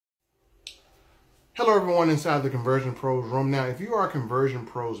Hello everyone inside the Conversion Pros room. Now, if you are a Conversion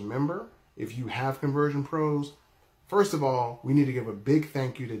Pros member, if you have Conversion Pros, first of all, we need to give a big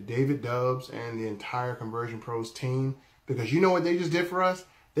thank you to David Dubs and the entire Conversion Pros team, because you know what they just did for us?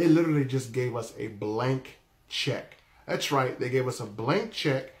 They literally just gave us a blank check. That's right, they gave us a blank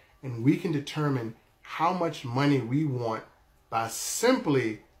check and we can determine how much money we want by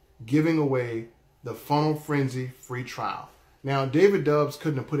simply giving away the Funnel Frenzy free trial. Now, David Dubs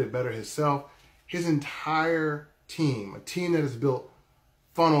couldn't have put it better himself. His entire team, a team that has built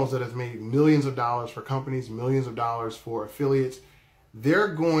funnels that has made millions of dollars for companies, millions of dollars for affiliates, they're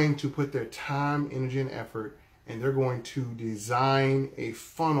going to put their time, energy, and effort, and they're going to design a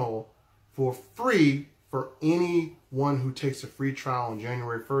funnel for free for anyone who takes a free trial on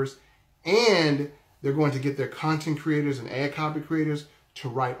January 1st. And they're going to get their content creators and ad copy creators to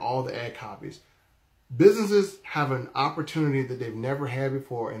write all the ad copies. Businesses have an opportunity that they've never had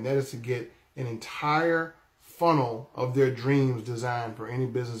before, and that is to get an entire funnel of their dreams designed for any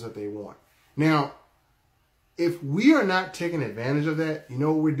business that they want. Now, if we are not taking advantage of that, you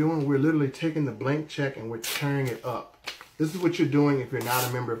know what we're doing? We're literally taking the blank check and we're tearing it up. This is what you're doing if you're not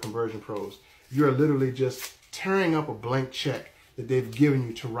a member of Conversion Pros. You're literally just tearing up a blank check that they've given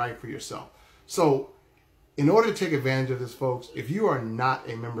you to write for yourself. So in order to take advantage of this, folks, if you are not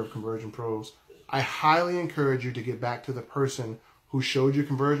a member of Conversion Pros, I highly encourage you to get back to the person who showed you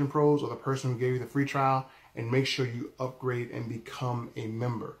Conversion Pros or the person who gave you the free trial and make sure you upgrade and become a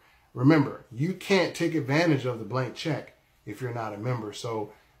member. Remember, you can't take advantage of the blank check if you're not a member.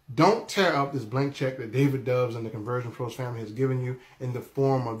 So don't tear up this blank check that David Dubs and the Conversion Pros family has given you in the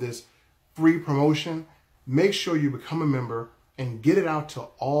form of this free promotion. Make sure you become a member and get it out to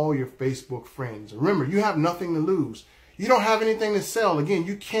all your Facebook friends. Remember, you have nothing to lose. You don't have anything to sell. Again,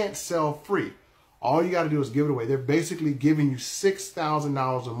 you can't sell free. All you got to do is give it away. They're basically giving you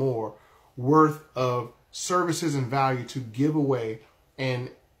 $6,000 or more worth of services and value to give away.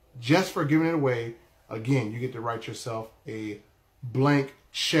 And just for giving it away, again, you get to write yourself a blank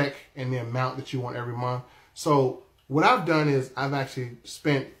check in the amount that you want every month. So what I've done is I've actually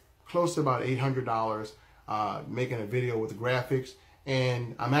spent close to about $800 making a video with the graphics.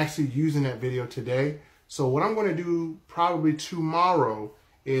 And I'm actually using that video today. So what I'm going to do probably tomorrow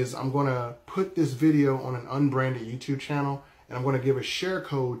is I'm going to put this video on an unbranded YouTube channel, and I'm going to give a share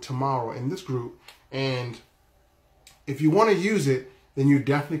code tomorrow in this group. And if you want to use it, then you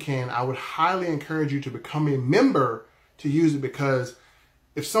definitely can. I would highly encourage you to become a member to use it, because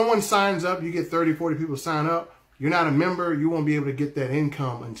if someone signs up, you get 30, 40 people sign up, you're not a member, you won't be able to get that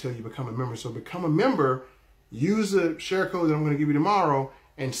income until you become a member. So become a member, use the share code that I'm going to give you tomorrow,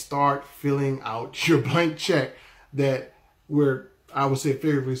 and start filling out your blank check that I would say,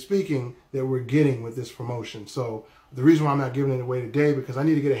 figuratively speaking, that we're getting with this promotion. So the reason why I'm not giving it away today, because I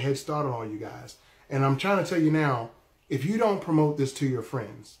need to get a head start on all you guys. And I'm trying to tell you now, if you don't promote this to your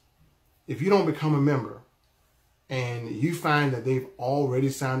friends, if you don't become a member, and you find that they've already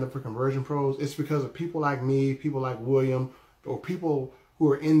signed up for Conversion Pros, it's because of people like me, people like William, or people who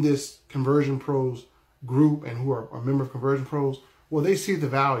are in this Conversion Pros group and who are a member of Conversion Pros. Well, they see the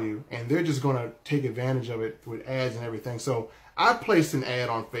value and they're just going to take advantage of it with ads and everything. So I placed an ad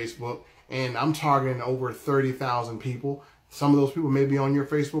on Facebook and I'm targeting over 30,000 people. Some of those people may be on your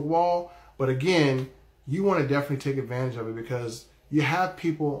Facebook wall, but again, you want to definitely take advantage of it, because you have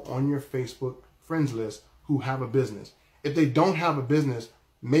people on your Facebook friends list who have a business. If they don't have a business,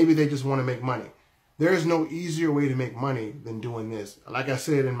 maybe they just want to make money. There is no easier way to make money than doing this. Like I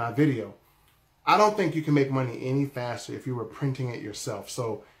said in my video, I don't think you can make money any faster if you were printing it yourself.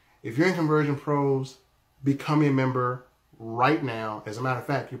 So if you're in Conversion Pros, become a member right now. As a matter of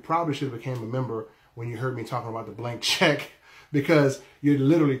fact, you probably should have become a member when you heard me talking about the blank check, because you're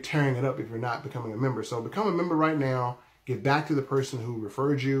literally tearing it up if you're not becoming a member. So become a member right now, get back to the person who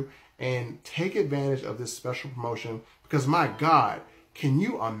referred you, and take advantage of this special promotion, because my God, can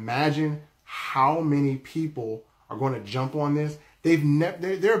you imagine how many people are going to jump on this?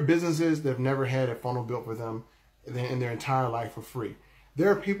 There are businesses that have never had a funnel built for them in their entire life for free.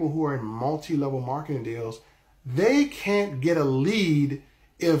 There are people who are in multi-level marketing deals. They can't get a lead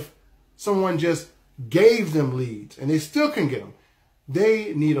if someone just gave them leads, and they still can get them.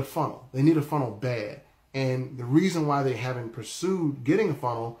 They need a funnel. They need a funnel bad. And the reason why they haven't pursued getting a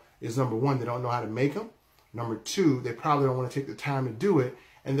funnel is, number one, they don't know how to make them. Number two, they probably don't want to take the time to do it.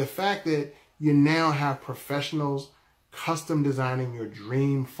 And the fact that you now have professionals custom designing your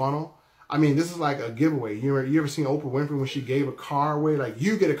dream funnel. I mean, this is like a giveaway. You ever seen Oprah Winfrey when she gave a car away? Like,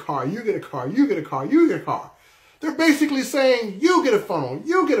 you get a car, you get a car, you get a car, you get a car. They're basically saying, you get a funnel,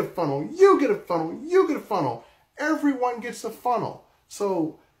 you get a funnel, you get a funnel, you get a funnel. Everyone gets a funnel.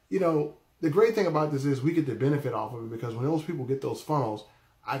 So, you know, the great thing about this is we get the benefit off of it, because when those people get those funnels,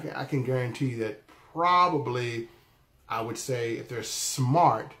 I can guarantee that probably, I would say, if they're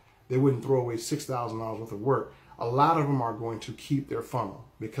smart, they wouldn't throw away $6,000 worth of work. A lot of them are going to keep their funnel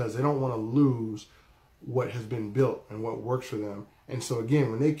because they don't want to lose what has been built and what works for them. And so again,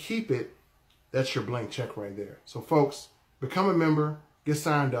 when they keep it, that's your blank check right there. So folks, become a member, get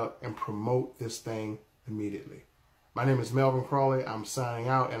signed up, and promote this thing immediately. My name is Melvin Crawley. I'm signing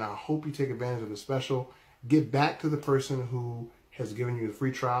out, and I hope you take advantage of the special. Get back to the person who has given you the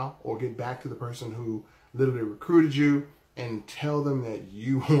free trial, or get back to the person who literally recruited you, and tell them that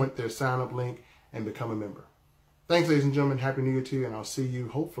you want their sign-up link and become a member. Thanks, ladies and gentlemen. Happy New Year to you, and I'll see you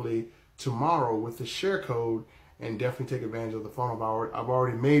hopefully tomorrow with the share code, and definitely take advantage of the funnel. I've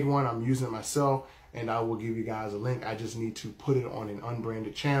already made one. I'm using it myself, and I will give you guys a link. I just need to put it on an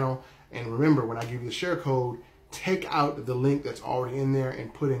unbranded channel. And remember, when I give you the share code, take out the link that's already in there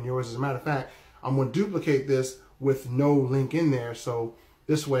and put in yours. As a matter of fact, I'm going to duplicate this with no link in there, so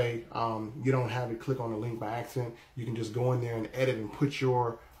this way you don't have to click on the link by accident. You can just go in there and edit and put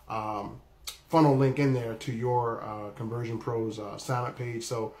your funnel link in there to your Conversion Pros sign up page.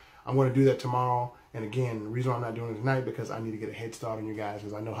 So I'm going to do that tomorrow. And again, the reason why I'm not doing it tonight, because I need to get a head start on you guys,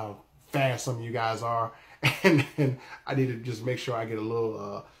 because I know how fast some of you guys are, and I need to just make sure I get a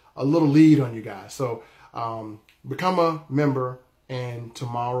little lead on you guys. So become a member, and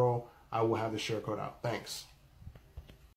tomorrow I will have the share code out. Thanks.